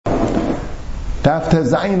Taf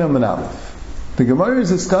Tezayinam and Aleph. The Gemara is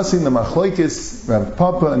discussing the Machlokes Rav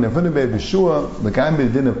Papa and Rav Huna B'Yeshua l'Gam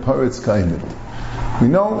Din of Paretz Kaimid. We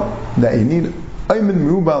know that you need Ayman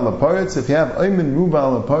Merubah L'Paretz. If you have Ayman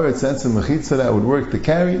Merubah L'Paretz, that's a Mechitza that would work to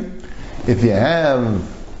carry. If you have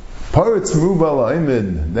Paretz Merubah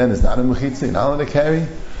L'Ayman, then it's not a Mechitza, you're not allowed to carry.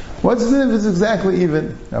 What's it if it's exactly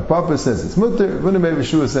even? Rav Papa says it's Mutter, Rav Huna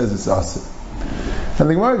B'Yeshua says it's Asir. And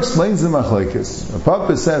the Gemara explains the Machlokes. Rav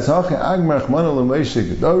Papa says, Hachi Agmar Chmana L'Moshe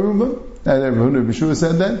Gedaruba. And Rav Huna B'Yeshua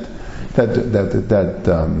said that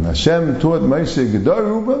Hashem taught Moshe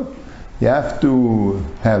Gedaruba. You have to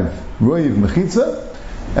have Roiv Mechitza.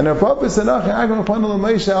 And Rav Papa said, Hachi Agmar Chmana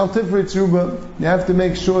L'Moshe Al Tifritz Ruba. You have to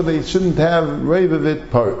make sure that you shouldn't have Roiv of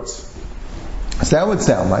it parts. So that would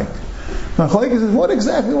sound like. Machlokes says, what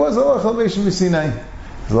exactly was Allah Chalvesh V'Sinai?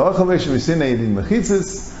 Allah Chalvesh V'Sinai, you need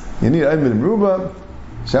Mechitzas, you need Ayman Merubah.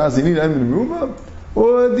 Shaz, you need Ayman Merubah?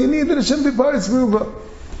 Or do you need that it shouldn't be Paretz Merubah?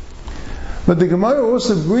 But the Gemara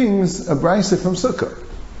also brings a brayso from Sukkah.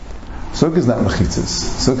 Sukkah is not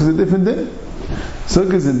Mechitzas. Sukkah is a different din.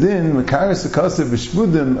 Sukkah is a din, Mekaris Akasa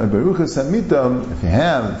B'Shvudim, or Beruchas Hamitam, if you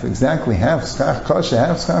have, if exactly half Schach Kasha,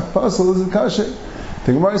 half Schach Pasal is a Kasha.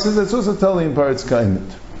 The Gemara says that's also telling in Paretz Kaimit.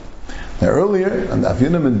 Now earlier, on the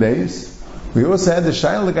Afyunam and Beis, we also had the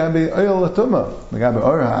Shayla L'Gabe Oyel Latuma, L'Gabe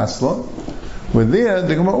Or HaAsla, where there,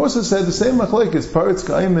 the Gemara also said the same machlokes, Paretz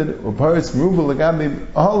Kaimid or Paretz Merubah L'Gabe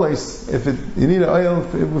Ahalais, if you need an oil,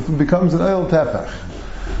 if it becomes an oil tefach.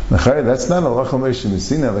 That's not a Lachal Moshe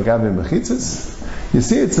Messina L'Gabe Mechitzas. You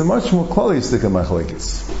see, it's a much more klalistic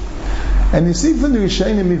machlokes. And you see from the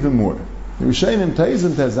Rishonim even more. The Rishonim Teiz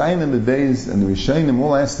and Tezayin and the days, and the Rishonim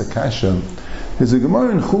all ask the Kasha. There's a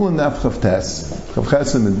Gemara in Chulin Naf Chavtes,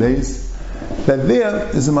 Chavches and the days, that there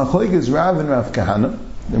is a machlokes Rav and Rav Kahana.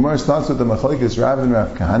 The Gemara starts with the machlokes Rav and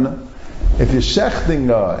Rav Kahana. If you're shechting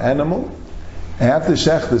an animal, you have to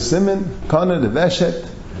shech the siman, kana the veshet.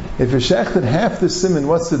 If you're shechted half the siman,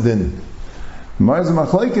 what's the din? Gemara's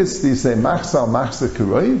machlokes, do you say machsa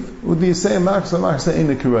kuroiv, or do you say machsa in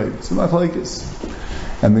the kuroiv? It's a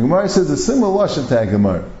machlokes. And the Gemara says a similar lashon to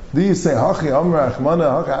Gemara. Do you say hachi amra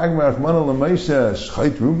achmana, hachi agma achmana l'meisha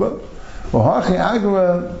shchait ruba, or hachi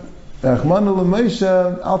agma achmana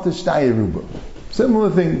l'meisha al tishtaya ruba? Similar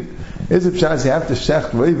thing. Is it pshas you have to shecht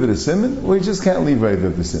reiv of the siman, or you just can't leave reiv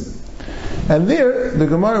of the siman? And there, the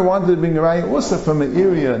Gemara wanted to bring a raya also from an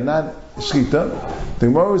area not shchita. The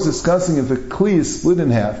Gemara was discussing if a kli is split in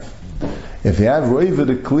half. If you have reiv of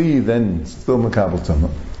the kli, then it's still makabel tumah.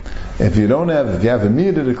 If you have a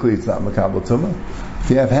mid of the kli, it's not makabel tumah. If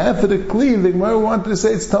you have half of the kli, the Gemara wanted to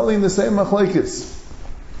say it's telling the same machlokes.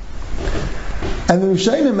 And the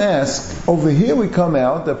Rishonim ask, over here we come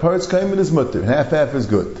out that Paretz Kaimid is mutter, half is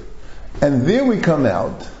good. And there we come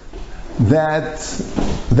out that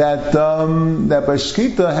by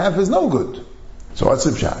Shkita half is no good. So what's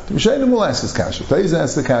the pshat? Rishonim will ask this kasha. Taiz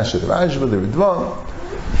asks the kasha, the Rashba, the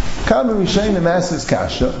Ridvan. Kama Rishonim asks this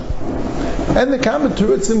kasha, and the Kama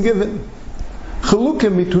Turutzim given.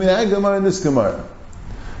 Chalukim between Agamar and this Gemara.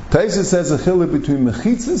 Taiz says a chiluk between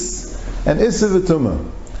Mechitzas and Issa v'Tumah.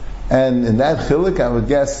 And in that chiluk, I would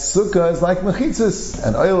guess sukkah is like mechitzas,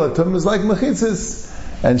 and oil atum is like mechitzas,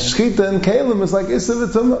 and shchita and kalim is like issa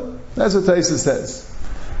v'tumah. That's what Taisa says.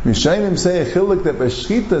 Rishonim say a chiluk that by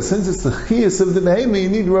shchita, since it's the chiyas of the behemah, you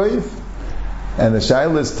need roiv. And the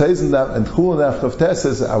shayla is Taisa and chul and afchav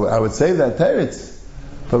says, I would say that teretz.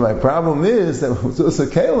 But my problem is that it's also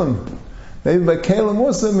kalim. Maybe by kalim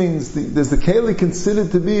also means there's the keli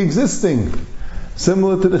considered to be existing.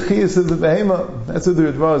 Similar to the chiyas of the behemah. That's what the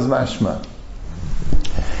Ritva is mashma.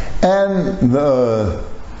 And the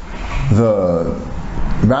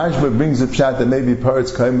Rashba brings a pshat that maybe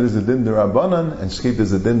Paretz Kaimid is a din derabanan and Shchita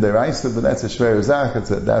is a din deraisa, but that's a shver zach.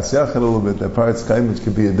 It's a das yachid a little bit. That Paretz Kaimid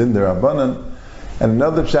could be a din derabanan. And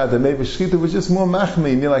another pshat that maybe Shchita was just more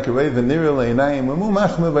machmi, near like a raven nira leinayim, we're more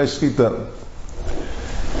machmi by Shchita.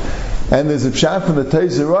 And there's a pshat from the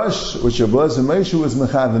Teizer Rosh, which Abelaz Moshe was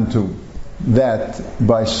mechaven to. That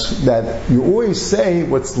you always say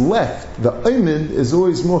what's left. The Aymid is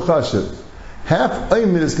always more chashav. Half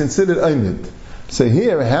Aymid is considered Aymid. So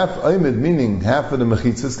here, half Aymid, meaning half of the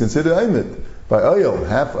Mechitzah is considered Aymid. By oil,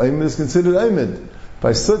 half Aymid is considered Aymid.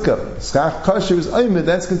 By Sukkah, Schach Kasher is Aymid,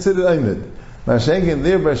 that's considered Aymid. Mashagin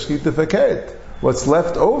there by Shkita Fakert. What's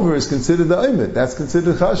left over is considered the Aymid, that's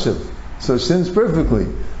considered chashav. So it sins perfectly.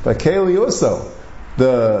 By Keli also.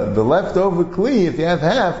 The leftover kli, if you have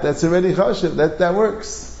half, that's already chashiv. That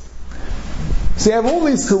works. So you have all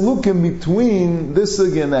these chalukim between this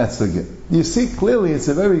sugya and that sugya. You see clearly it's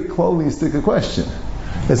a very klolistic question.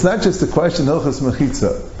 It's not just a question hilchas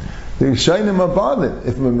mechitza. The Rishayim about it.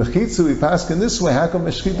 If Mechitza we pass in this way, how come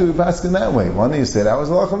Meshchita we pass in that way? One you say that was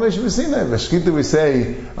Halacha Moshe Sinai. Meshchita we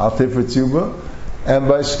say Al Tiferet Yuba, and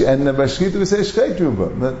by Shchita we say Shchet Yuba.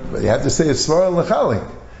 But you have to say it's Svarah L'chalik.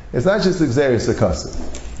 It's not just Xeris Akasa.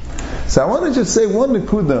 So I want to just say one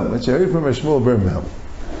Nekuda, which I heard from Shmuel Birnbaum.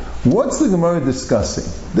 What's the Gemara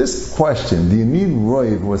discussing? This question, do you need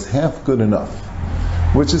Roiv, was half good enough,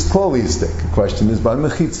 which is Klolistic. The question is by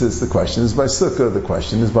Mechitzas, the question is by Sukkah, the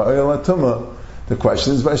question is by Oyel HaTumah, the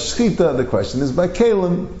question is by Shchita, the question is by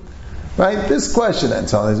Kalim. Right? This question, and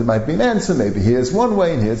sometimes it might be an answer, maybe here's one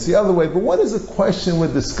way and here's the other way, but what is the question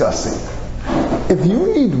we're discussing? If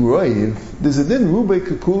you need Roiv, there's a din Rubei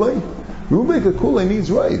Kakulei. Rubei Kakulei needs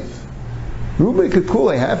Roiv. Rubei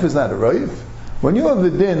Kakulei, half is not a Roiv. When you have the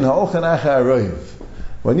din, Ha'olchanach HaRoiv,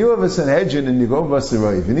 when you have a Sanhedrin and you go bust a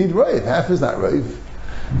Roiv, you need Roiv, half is not Roiv.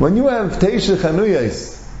 When you have Teisha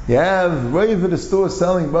Chanuyas, you have Roiv at the store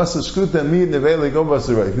selling Basa Shkuta and meat and Nevele go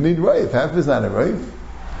Basa Roiv, you need Roiv, half is not a Roiv.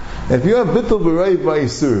 If you have Bittul B'Roiv by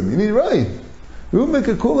Yisurim, you need Roiv. Rubik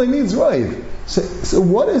Akula needs Roiv. So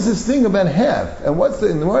what is this thing about half? And what's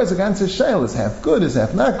in the words against the Shail? Is half good? Is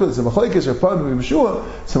half not good? Is a Machoikish or part of Yeshua?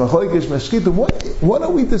 Is a Machoikish Meshkita? What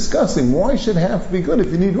are we discussing? Why should half be good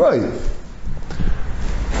if you need Roiv?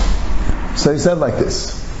 So he said like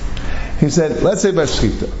this. He said, let's say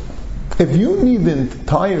Bashchita. If you need the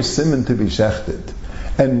entire simon to be shechted,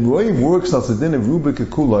 and Roiv works as a din of Rubik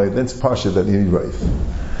Akulai, that's Pasha that you need Roiv.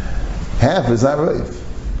 Half is not Roiv.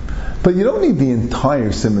 But you don't need the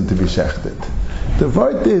entire simon to be shechted. The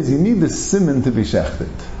part is, you need the simon to be shechted.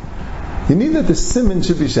 You need that the simon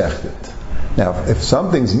should be shechted. Now, if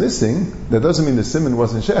something's missing, that doesn't mean the simon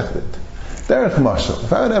wasn't shechted. Derech mashal.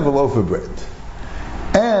 If I would have a loaf of bread,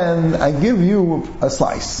 and I give you a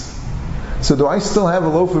slice, so do I still have a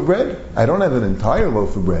loaf of bread? I don't have an entire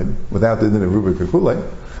loaf of bread without the din of Rubik or Kulei,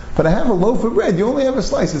 but I have a loaf of bread. You only have a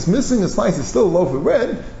slice. It's missing a slice. It's still a loaf of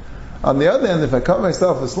bread. On the other hand, if I cut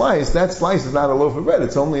myself a slice, that slice is not a loaf of bread.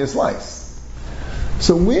 It's only a slice.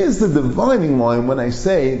 So where's the dividing line when I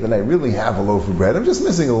say that I really have a loaf of bread? I'm just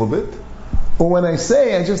missing a little bit. Or when I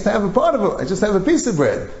say I just have a part of it, I just have a piece of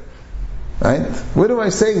bread. Right? Where do I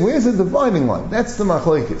say, where's the dividing line? That's the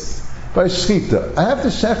machlokes. By shchita, I have to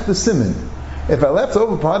shech the simon. If I left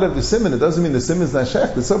over part of the simon, it doesn't mean the simon's not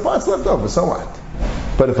shechted. So part's left over, so what?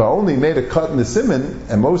 But if I only made a cut in the simon,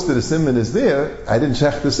 and most of the simon is there, I didn't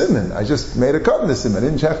shech the simon. I just made a cut in the simon, I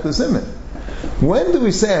didn't shech the simon. When do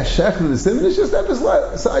we say I shechted the simon? It's just that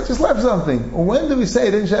so I just left something. Or when do we say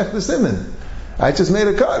I didn't shech the simon? I just made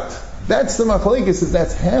a cut. That's the machlokes, if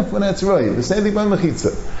that's half when that's right. The same thing by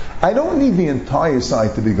mechitza. I don't need the entire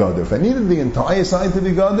side to be gader. If I needed the entire side to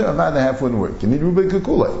be gader, about the half wouldn't work. You need Rubik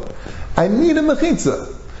Kakulei. I need a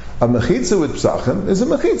mechitza. A mechitza with psachim is a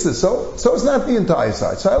mechitza, so it's not the entire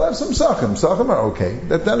side. So I'll have some psachim. Psachim are okay.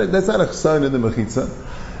 That's not a sign of the mechitza.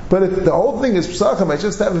 But if the whole thing is psachim, I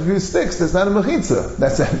just have a few sticks. That's not a mechitza.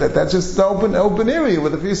 That's just an open area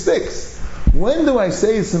with a few sticks. When do I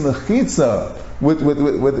say it's a mechitza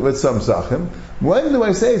with some psachim? When do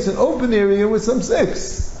I say it's an open area with some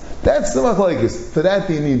sticks? That's the machlokes. For that,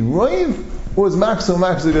 do you need roiv, or is max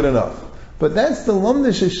good enough? But that's the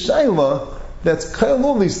lamdish shayla that's kind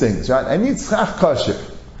all these things, right? I need schach kasher.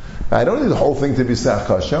 I don't need the whole thing to be schach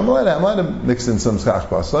kasher. I'm allowed to mix in some schach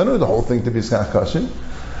kasher. I don't need the whole thing to be schach kasher.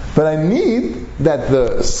 But I need that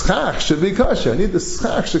the schach should be kasher. I need the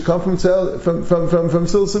schach should come from sailors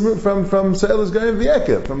going the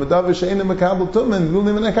Eka, from a davar she'ena makabel tum and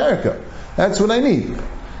lulim and akarka. That's what I need.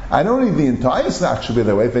 I don't need the entire schach should be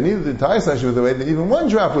that way. If I needed the entire schach should be that way, then even one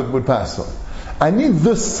drop would pass on. I need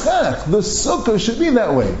the schach, the sukkah should be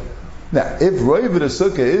that way. Now, if roiv the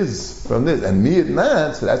sukkah is from this, and me it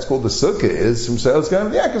not, so that's called the sukkah is from sailors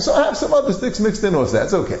going the Eka, so I have some other sticks mixed in also,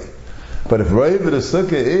 that's okay. But if roiv the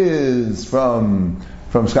sukkah is from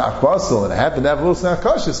schach basel, and I happen to have a little schach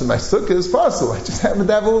kasher, so my sukkah is basel, I just happen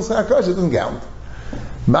to have a little schach kasher, it doesn't count.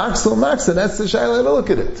 Maxil, that's the shayla to look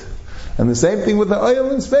at it. And the same thing with the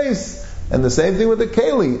oil in space, and the same thing with the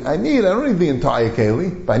keli. I don't need the entire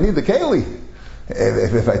keli, but I need the keli.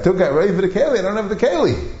 If I took out roiv the keli, I don't have the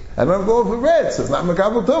keli. I don't have the loaf of bread, so it's not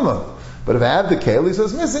makabel tumah. But if I have the keli, so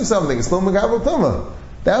it's missing something, it's still makabel tumah.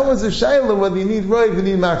 That was a shayla whether you need roiv, you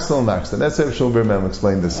need maxil. And that's how Shul Birman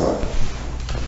explained this one.